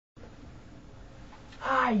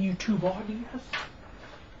Hi, YouTube audience.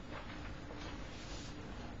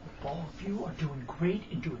 All of you are doing great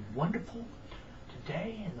and doing wonderful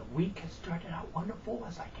today, and the week has started out wonderful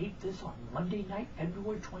as I tape this on Monday night,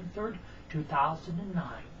 February 23rd, 2009.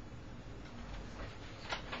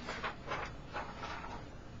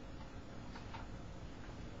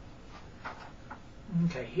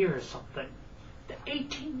 Okay, here's something. The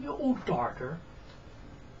 18-year-old daughter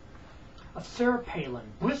of Sarah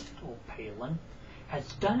Palin, Bristol Palin,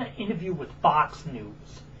 has done an interview with Fox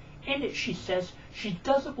News. In it, she says she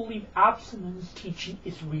doesn't believe abstinence teaching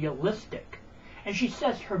is realistic. And she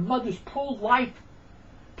says her mother's pro-life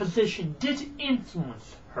position did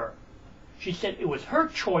influence her. She said it was her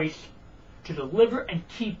choice to deliver and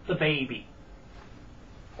keep the baby.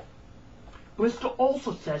 Bristol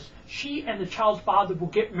also says she and the child's father will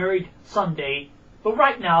get married someday, but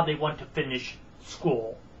right now they want to finish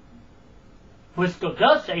school. Bristol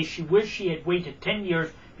does say she wished she had waited 10 years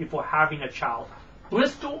before having a child.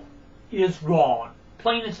 Bristol is wrong.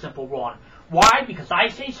 Plain and simple wrong. Why? Because I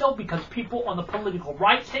say so? Because people on the political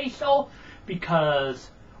right say so?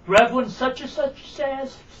 Because Reverend such and such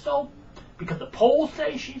says so? Because the polls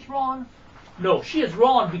say she's wrong? No, she is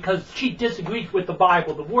wrong because she disagrees with the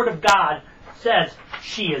Bible. The Word of God says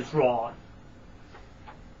she is wrong.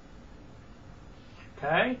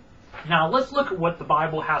 Okay? Now let's look at what the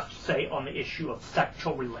Bible has to say on the issue of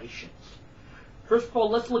sexual relations. First of all,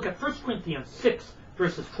 let's look at 1 Corinthians 6,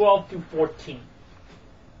 verses 12 through 14.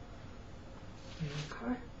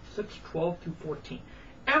 Okay? 6, 12 through 14.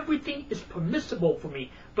 Everything is permissible for me,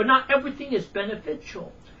 but not everything is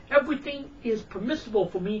beneficial. Everything is permissible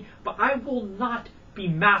for me, but I will not be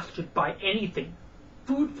mastered by anything.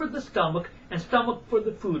 Food for the stomach, and stomach for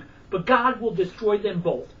the food, but God will destroy them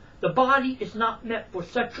both. The body is not meant for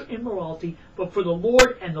sexual immorality, but for the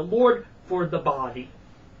Lord, and the Lord for the body.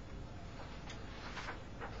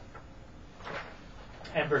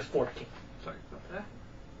 And verse 14. Sorry about that.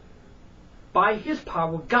 By his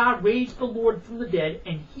power, God raised the Lord from the dead,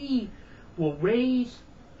 and he will raise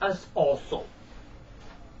us also.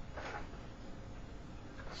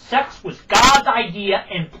 Sex was God's idea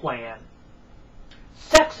and plan.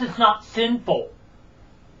 Sex is not sinful.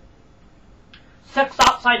 Sex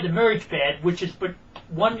outside the marriage bed, which is but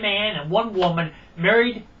one man and one woman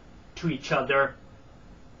married to each other,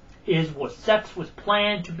 is what sex was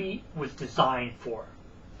planned to be, was designed for.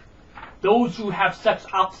 Those who have sex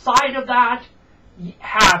outside of that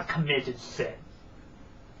have committed sin.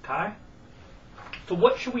 Okay? So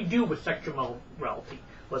what should we do with sexual immorality?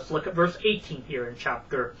 Let's look at verse 18 here in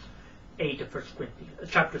chapter 8 of 1 Corinthians,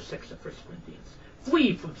 chapter 6 of 1 Corinthians.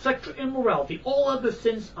 Flee from sexual immorality. All other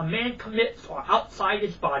sins a man commits are outside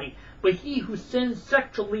his body, but he who sins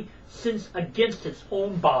sexually sins against his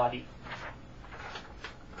own body.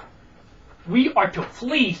 We are to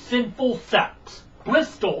flee sinful sex.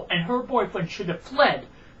 Bristol and her boyfriend should have fled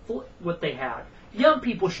what they had. Young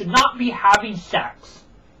people should not be having sex.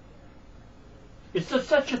 Is there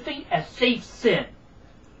such a thing as safe sin?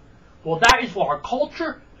 Well, that is what our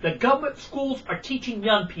culture, the government schools are teaching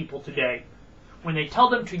young people today when they tell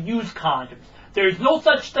them to use condoms. There is no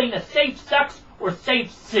such thing as safe sex or safe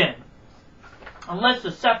sin. Unless the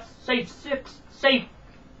safe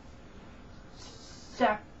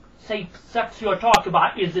sex you're talking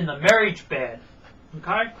about is in the marriage bed.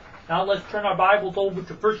 Okay? Now let's turn our Bibles over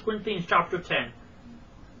to 1 Corinthians chapter 10.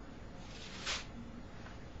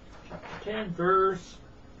 Chapter 10, verse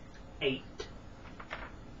 8.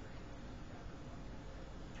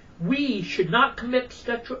 We should not commit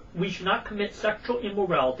sexual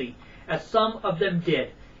immorality, as some of them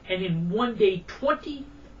did, and in one day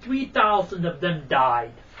 23,000 of them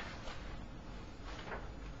died.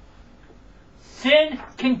 Sin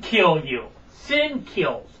can kill you. Sin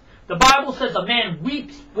kills. The Bible says a man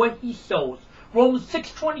reaps what he sows. Romans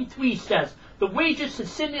 6:23 says, the wages of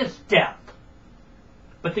sin is death,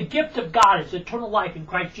 but the gift of God is eternal life in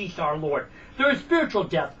Christ Jesus our Lord. There is spiritual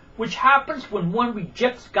death, which happens when one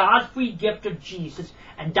rejects God's free gift of Jesus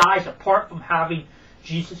and dies apart from having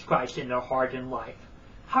Jesus Christ in their heart and life.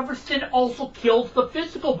 However, sin also kills the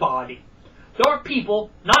physical body. There are people,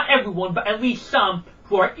 not everyone, but at least some,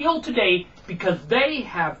 who are ill today because they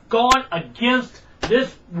have gone against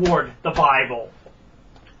this word, the Bible.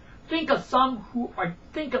 Think of some who are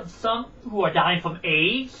dying from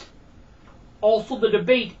AIDS. Also the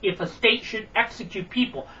debate if a state should execute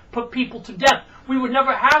people, put people to death. We would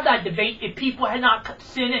never have that debate if people had not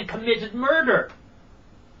sinned and committed murder.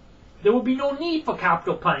 There would be no need for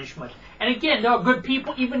capital punishment. And again, there are good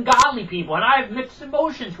people, even godly people, and I have mixed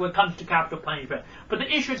emotions when it comes to capital punishment. But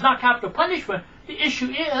the issue is not capital punishment. The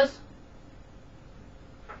issue is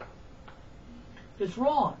is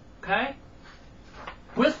wrong. Okay?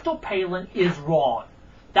 Bristol Palin is wrong.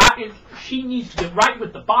 That is, she needs to get right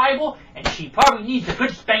with the Bible, and she probably needs a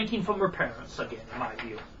good spanking from her parents again, in my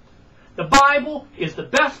view. The Bible is the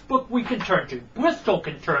best book we can turn to. Bristol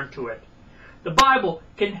can turn to it. The Bible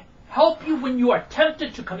can help you when you are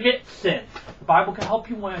tempted to commit sin. The Bible can help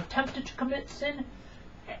you when you are tempted to commit sin.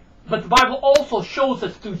 But the Bible also shows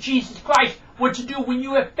us through Jesus Christ what to do when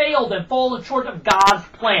you have failed and fallen short of God's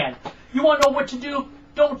plan. You want to know what to do?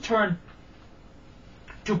 Don't turn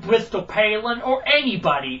to Bristol Palin or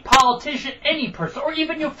anybody, politician, any person, or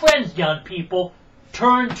even your friends, young people.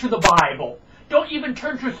 Turn to the Bible. Don't even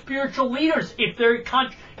turn to spiritual leaders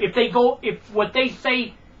if what they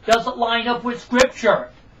say doesn't line up with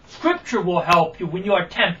Scripture. Scripture will help you when you are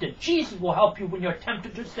tempted. Jesus will help you when you are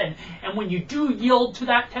tempted to sin. And when you do yield to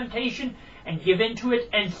that temptation and give into it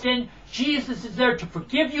and sin, Jesus is there to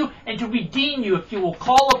forgive you and to redeem you if you will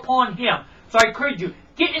call upon Him. So I encourage you,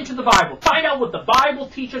 get into the Bible. Find out what the Bible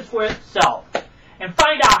teaches for itself. And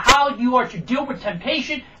find out how you are to deal with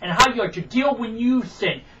temptation and how you are to deal when you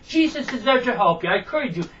sin. Jesus is there to help you. I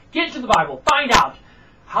encourage you, get into the Bible. Find out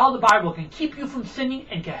how the Bible can keep you from sinning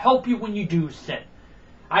and can help you when you do sin.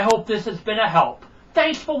 I hope this has been a help.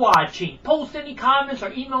 Thanks for watching. Post any comments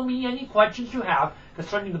or email me any questions you have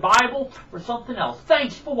concerning the Bible or something else.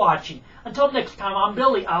 Thanks for watching. Until next time, I'm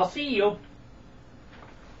Billy. I'll see you.